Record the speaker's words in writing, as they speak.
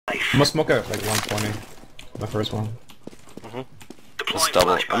I'm gonna smoke at like 120. The first one. Just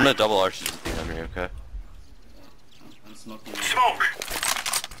double. I'm gonna double arches at the enemy, okay? I'm smoking. Smoke!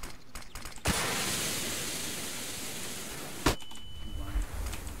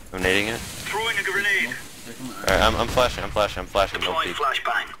 I'm nading it. Throwing a grenade. Alright, I'm flashing, don't Deploying peek.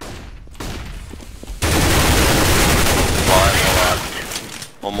 flashbang.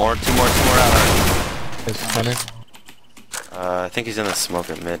 One more, two more out. It's funny. I think he's in the smoke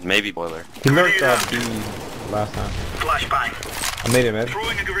at mid, maybe boiler. He lurked B last time. Flashbang. I made it mid.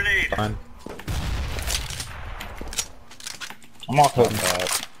 Throwing a grenade. Fine. I'm off of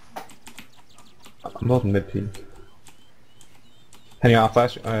that. I'm both mid P. Henny, I'll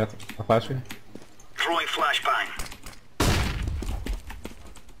flash. I'll flash you. Throwing flashbang.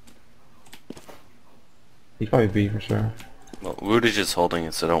 He's probably B for sure. Well, Wood is just holding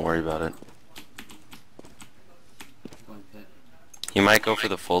it, so don't worry about it. He might go for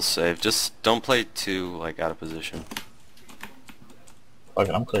the full save. Just don't play too like out of position. Fuck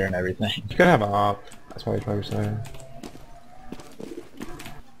it, I'm clearing everything. You could have an op. That's why he's probably saying.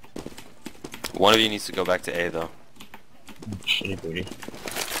 One of you needs to go back to A though. Shitty booty.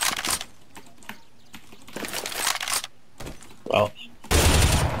 Well,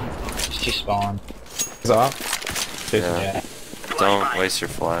 just spawn. He's op. Jason. Yeah. Don't waste your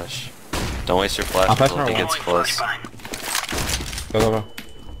flash. Don't waste your flash I'll flash until he her gets close. Go, go, go.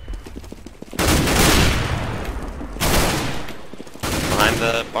 Behind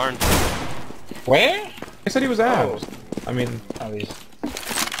the barn. Where? I said he was abs. I mean, Oh, he's...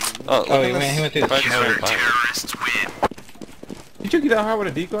 Oh, Oh, he went through the Right smoke. behind. Terrorists win. did you get that hard with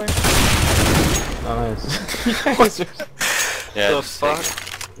a decoy? Oh, nice. Yeah, The just take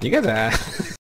fuck? it. You guys are ass.